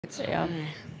Yeah.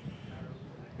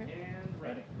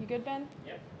 You good, Ben?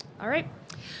 Yep. All right.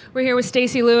 We're here with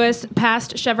Stacy Lewis,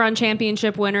 past Chevron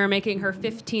championship winner, making her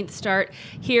 15th start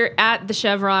here at the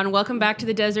Chevron. Welcome back to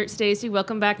the desert, Stacy.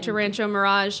 Welcome back to Rancho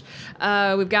Mirage.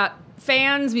 We've got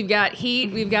fans, we've got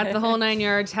heat, we've got the whole 9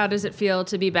 yards. How does it feel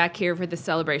to be back here for this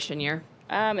celebration year?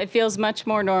 It feels much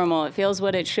more normal. It feels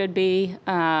what it should be.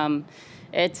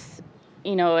 It's,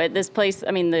 you know, at this place,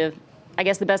 I mean, I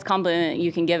guess the best compliment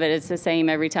you can give it, it's the same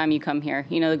every time you come here.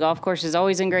 You know, the golf course is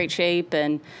always in great shape,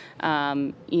 and,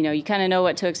 you know, you kind of know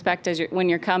what to expect when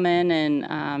you're coming,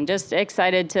 and just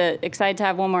excited to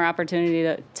have one more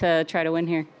opportunity to try to win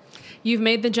here. You've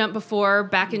made the jump before,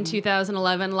 back in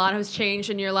 2011. A lot has changed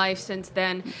in your life since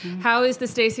then. How is the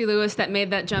Stacy Lewis that made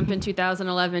that jump in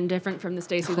 2011 different from the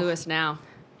Stacy Lewis now?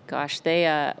 Gosh,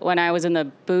 they when I was in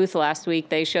the booth last week,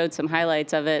 they showed some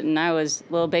highlights of it, and I was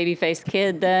a little baby-faced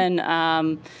kid then.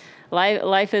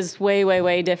 Life is way, way,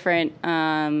 way different.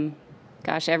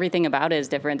 Gosh, everything about it is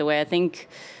different. The way I think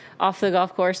off the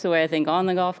golf course, the way I think on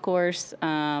the golf course.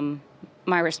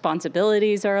 My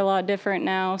responsibilities are a lot different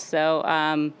now.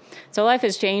 So so life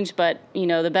has changed, but you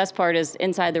know, the best part is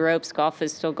inside the ropes, golf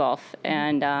is still golf.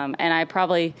 And I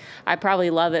probably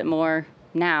love it more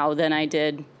now than I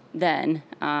did then.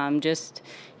 Just,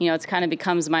 you know, it's kind of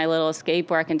becomes my little escape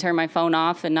where I can turn my phone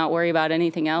off and not worry about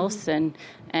anything else, and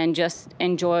just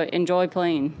enjoy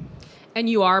playing. And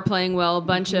you are playing well, a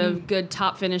bunch of good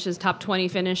top finishes, top 20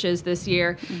 finishes this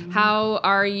year. How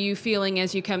are you feeling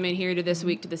as you come in here to this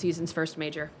week to the season's first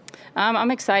major?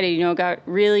 I'm excited. You know, got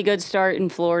really good start in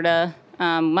Florida,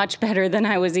 much better than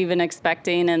I was even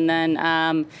expecting. And then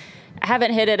I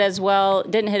haven't hit it as well,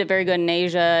 didn't hit it very good in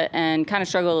Asia, and kind of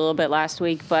struggled a little bit last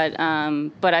week. But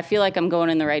I feel like I'm going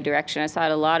in the right direction. I saw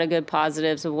a lot of good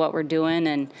positives of what we're doing,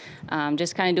 and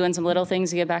just kind of doing some little things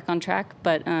to get back on track.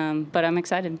 But I'm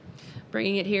excited.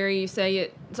 Bringing it here, you say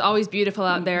it's always beautiful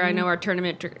out there. I know our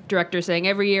tournament director is saying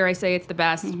every year I say it's the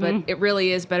best, but it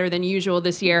really is better than usual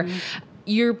this year.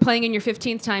 You're playing in your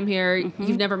 15th time here.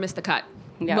 You've never missed the cut.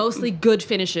 Yep. Mostly good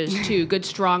finishes, too, good,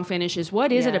 strong finishes.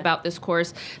 What is it about this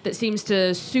course that seems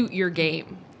to suit your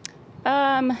game?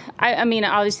 I mean,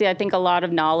 obviously, I think a lot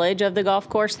of knowledge of the golf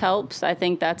course helps. I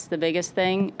think that's the biggest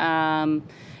thing.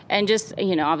 And just,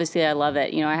 you know, obviously I love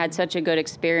it. You know, I had such a good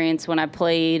experience when I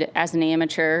played as an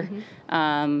amateur.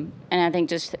 And I think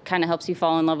just kind of helps you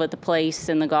fall in love with the place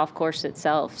and the golf course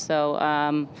itself. So,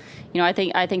 you know, I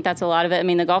think that's a lot of it. I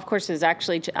mean, the golf course is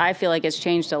actually, I feel like it's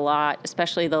changed a lot,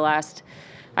 especially the last,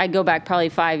 I'd go back probably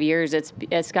 5 years.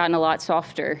 It's gotten a lot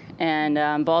softer,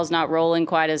 and ball's not rolling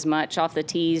quite as much off the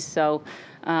tees. So,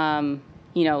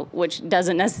 you know, which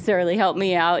doesn't necessarily help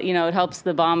me out. You know, it helps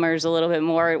the bombers a little bit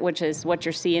more, which is what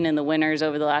you're seeing in the winners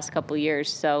over the last couple of years.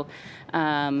 So,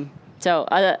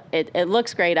 it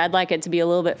looks great. I'd like it to be a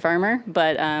little bit firmer,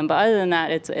 but other than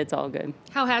that, it's all good.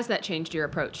 How has that changed your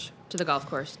approach to the golf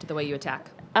course, to the way you attack?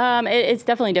 It's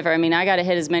definitely different. I mean, I got to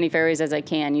hit as many fairways as I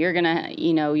can. You're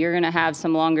gonna have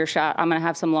some longer shot. I'm gonna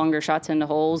have some longer shots into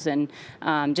holes, and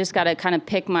just got to kind of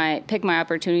pick my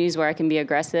opportunities where I can be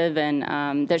aggressive.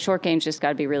 And the short game's just got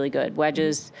to be really good.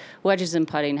 Wedges and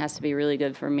putting has to be really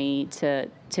good for me to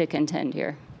contend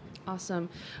here. Awesome.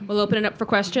 We'll open it up for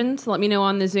questions. Let me know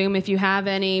on the Zoom if you have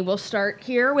any. We'll start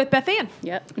here with Beth Ann.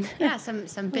 Yep. Yeah,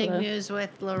 some big news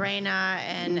with Lorena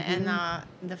and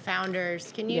the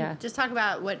founders. Can you just talk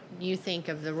about what you think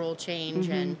of the rule change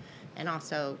and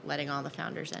also letting all the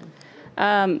founders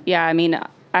in? Yeah, I mean,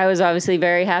 I was obviously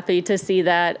very happy to see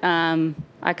that.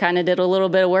 I kind of did a little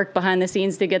bit of work behind the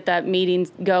scenes to get that meeting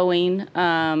going.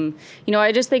 You know,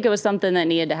 I just think it was something that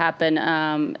needed to happen,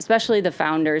 especially the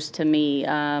founders to me.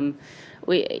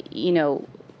 You know,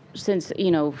 since,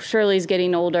 you know, Shirley's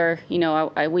getting older, you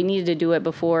know, we needed to do it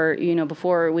before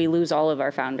we lose all of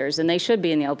our founders, and they should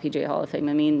be in the LPGA Hall of Fame.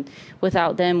 I mean,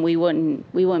 without them, we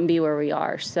wouldn't be where we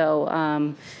are. So,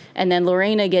 and then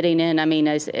Lorena getting in, I mean,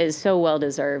 is so well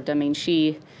deserved. I mean,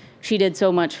 she did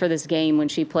so much for this game when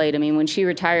she played. I mean, when she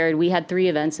retired, we had 3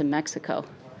 events in Mexico.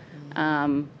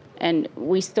 And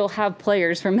we still have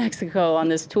players from Mexico on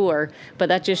this tour, but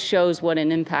that just shows what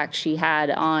an impact she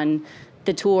had on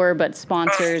the tour, but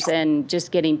sponsors and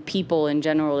just getting people in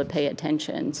general to pay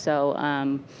attention.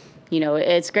 So, you know,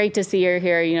 it's great to see her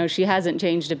here. You know, she hasn't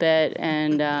changed a bit.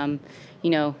 And, you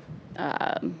know,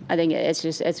 I think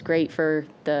it's great for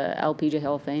the LPGA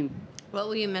Hall of Fame. What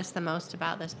will you miss the most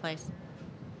about this place?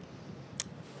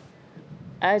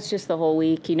 It's just the whole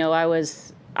week. You know, I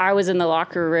was in the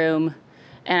locker room,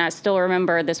 and I still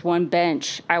remember this one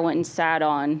bench I went and sat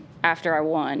on after I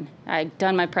won. I'd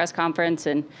done my press conference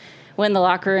and went in the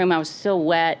locker room. I was still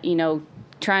wet, you know,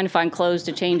 trying to find clothes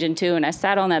to change into, and I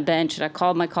sat on that bench and I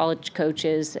called my college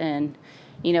coaches, and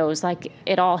it was like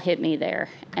it all hit me there,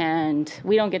 and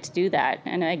we don't get to do that,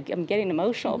 and I'm getting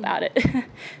emotional about it.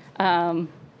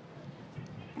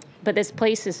 But this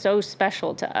place is so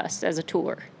special to us as a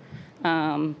tour.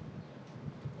 I'm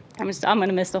going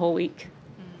to miss the whole week.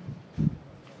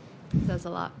 Says a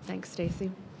lot. Thanks,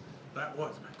 Stacy. That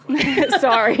was my question.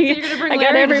 Sorry. So you're gonna bring I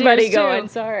got Larry everybody to yours, going. too.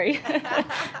 Sorry.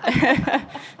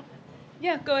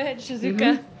 Yeah, go ahead,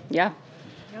 Shizuka. Yeah.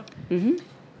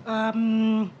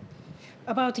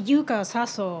 About Yuka's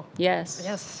hustle. Yes.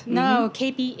 Yes. Now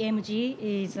KPMG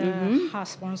is her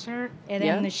sponsor, and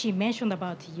then she mentioned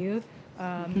about you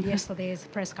yesterday's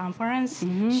press conference.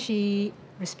 She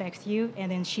respects you, and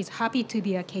then she's happy to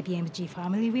be a KPMG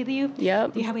family with you.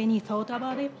 Yep. Do you have any thought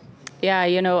about it? Yeah,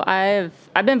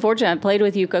 I've been fortunate. I've played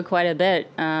with Yuka quite a bit.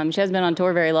 She hasn't been on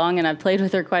tour very long, and I've played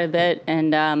with her quite a bit,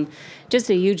 and just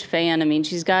a huge fan. I mean,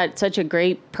 she's got such a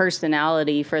great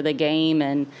personality for the game,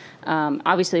 and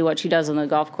obviously what she does on the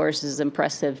golf course is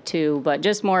impressive too, but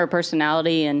just more her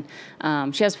personality, and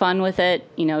she has fun with it.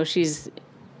 She's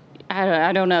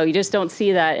I don't know. You just don't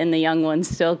see that in the young ones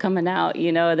still coming out.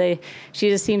 She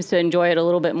just seems to enjoy it a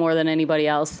little bit more than anybody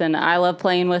else. And I love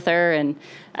playing with her, and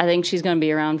I think she's going to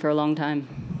be around for a long time.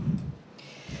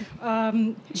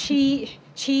 She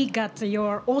got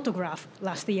your autograph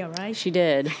last year, right? She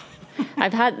did.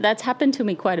 That's happened to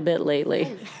me quite a bit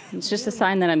lately. It's just a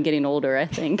sign that I'm getting older, I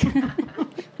think.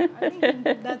 I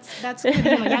think that's good.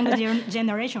 Younger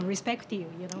generation respect you.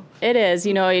 It is.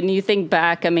 And you think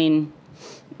back. I mean,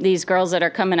 these girls that are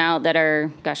coming out that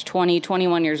are, 20,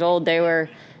 21 years old, they were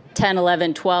 10,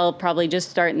 11, 12, probably just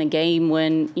starting the game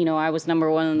when, I was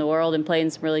 #1 in the world and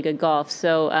playing some really good golf.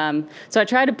 So I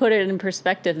try to put it in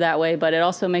perspective that way, but it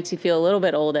also makes you feel a little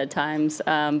bit old at times.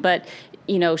 But,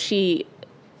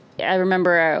 I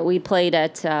remember we played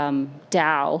at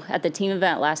Dow at the team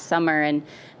event last summer, and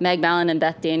Meg Mallon and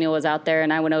Beth Daniel was out there,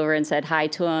 and I went over and said hi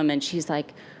to them, and she's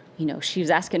like, she was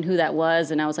asking who that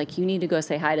was, and I was like, you need to go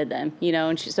say hi to them,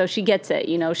 and so she gets it,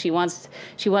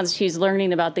 she's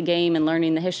learning about the game and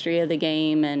learning the history of the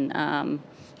game, and,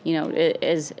 it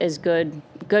is good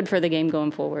for the game going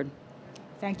forward.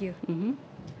 Thank you.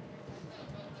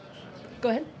 Go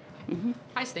ahead.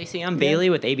 Hi, Stacy. I'm Bailey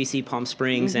with ABC Palm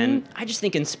Springs, and I just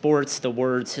think in sports, the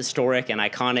words historic and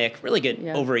iconic really get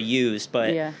overused,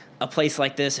 but a place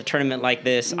like this, a tournament like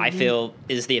this, I feel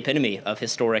is the epitome of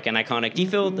historic and iconic. Do you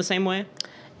feel the same way?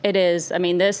 It is. I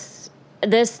mean, this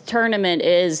tournament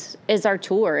is our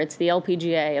tour. It's the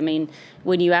LPGA. I mean,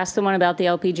 when you ask someone about the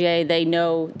LPGA, they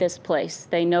know this place.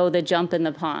 They know the jump in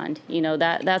the pond.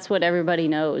 That's what everybody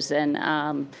knows, and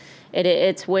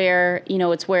it's where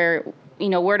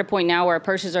we're at a point now where our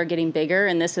purses are getting bigger,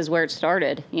 and this is where it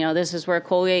started. This is where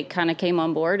Colgate kind of came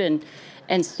on board and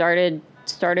started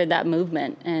that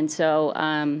movement. And so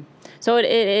it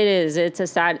is. It's a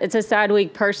sad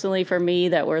week personally for me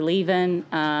that we're leaving.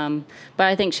 But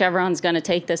I think Chevron's going to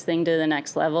take this thing to the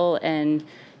next level, and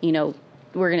we're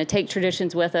going to take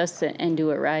traditions with us and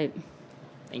do it right.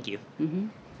 Thank you.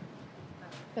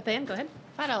 Beth Ann, go ahead.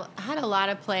 I had a lot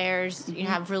of players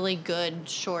have really good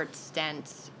short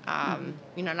stints.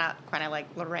 Not kind of like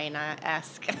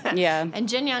Lorena-esque. Yeah. And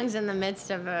Jin Young's in the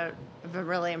midst of a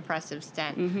really impressive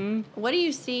stint. What do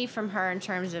you see from her in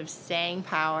terms of staying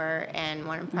power, and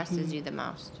what impresses you the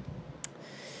most?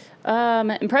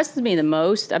 Impresses me the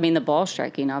most. I mean, the ball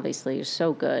striking obviously is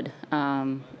so good.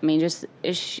 On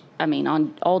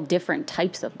all different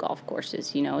types of golf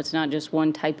courses. It's not just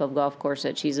one type of golf course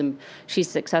that she's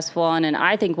successful on. And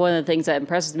I think one of the things that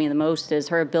impresses me the most is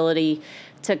her ability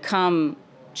to come.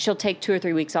 She'll take 2 or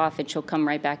 3 weeks off, and she'll come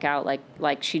right back out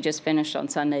like she just finished on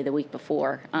Sunday the week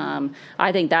before.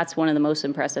 I think that's one of the most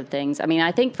impressive things. I mean,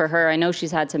 I think for her, I know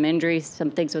she's had some injuries, some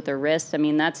things with her wrist. I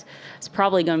mean, it's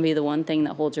probably going to be the one thing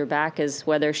that holds her back, is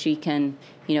whether she can,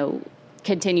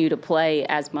 continue to play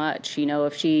as much.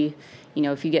 If you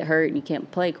get hurt and you can't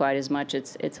play quite as much,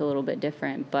 it's a little bit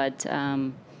different. But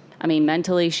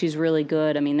mentally, she's really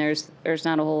good. I mean, there's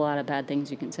not a whole lot of bad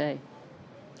things you can say.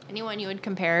 Anyone you would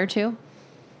compare her to?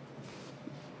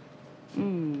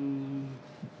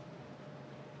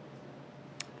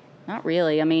 Not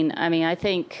really. I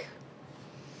think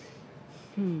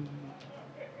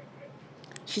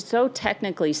she's so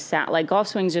technically sound. Like, golf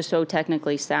swing's just so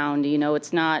technically sound.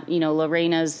 It's not,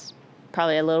 Lorena's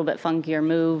probably a little bit funkier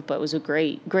move, but was a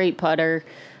great putter.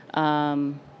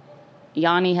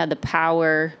 Yanni had the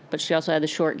power, but she also had the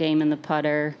short game in the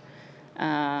putter.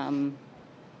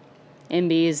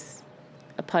 Imbi's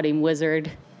a putting wizard.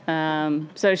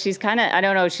 So she's kind of, I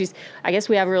don't know, I guess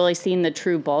we haven't really seen the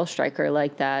true ball striker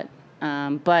like that.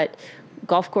 But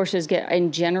golf courses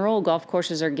golf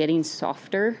courses are getting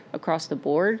softer across the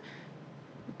board.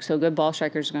 So good ball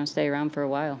strikers are going to stay around for a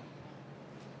while.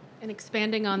 And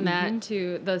expanding on that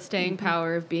to the staying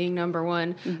power of being number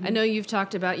one. I know you've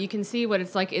talked about, you can see what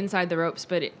it's like inside the ropes,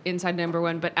 but inside number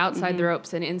one, but outside the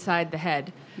ropes and inside the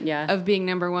head of being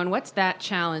number one. What's that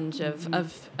challenge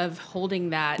of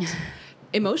holding that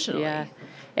emotionally? Yeah,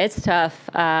 it's tough.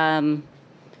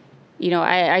 You know,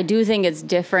 I do think it's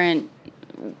different.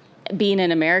 Being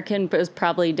an American is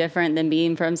probably different than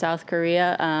being from South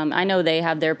Korea. I know they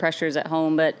have their pressures at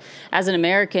home, but as an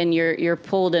American, you're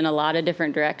pulled in a lot of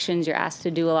different directions. You're asked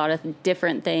to do a lot of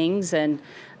different things, and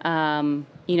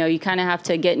you know, you kind of have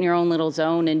to get in your own little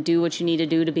zone and do what you need to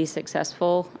do to be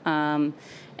successful.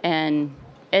 And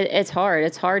it's hard.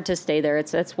 It's hard to stay there.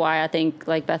 That's why I think,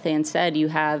 like Beth Ann said, you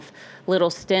have little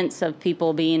stints of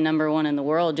people being number one in the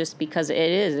world, just because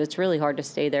it's really hard to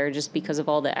stay there just because of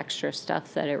all the extra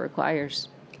stuff that it requires.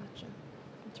 Gotcha.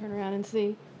 I'll turn around and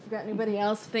see. Got anybody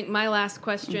else? I think my last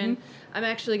question, I'm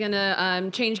actually going to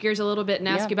change gears a little bit and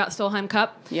ask you about Solheim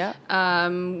Cup. Yeah.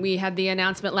 We had the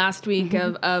announcement last week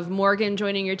of Morgan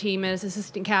joining your team as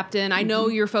assistant captain. I know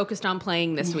you're focused on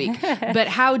playing this week, but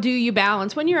how do you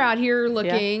balance when you're out here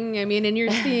looking, I mean, and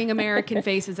you're seeing American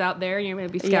faces out there, and you're going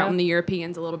to be scouting the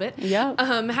Europeans a little bit. Yeah.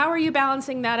 How are you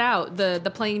balancing that out,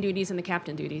 the playing duties and the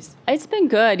captain duties? It's been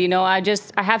good. You know, I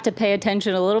have to pay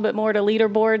attention a little bit more to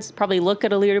leaderboards, probably look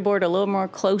at a leaderboard a little more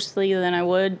closely than I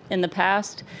would in the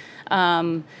past.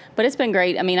 But it's been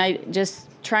great. I mean, I just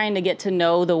trying to get to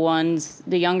know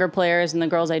the younger players and the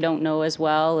girls I don't know as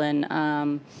well.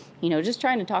 And, you know, just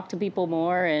trying to talk to people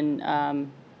more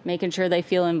and making sure they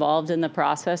feel involved in the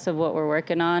process of what we're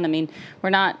working on. I mean,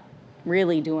 we're not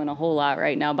really doing a whole lot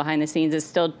right now behind the scenes. It's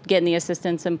still getting the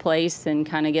assistants in place and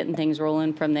kind of getting things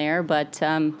rolling from there. But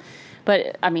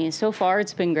I mean, so far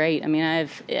it's been great. I mean,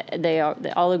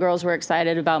 all the girls were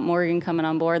excited about Morgan coming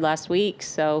on board last week.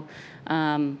 So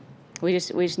we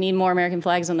just need more American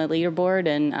flags on the leaderboard,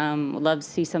 and would love to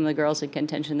see some of the girls in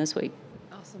contention this week.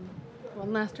 Awesome.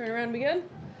 One last turn around, we good?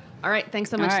 All right.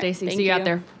 Thanks so much, All right, Stacy. thank See you out you.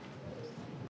 there.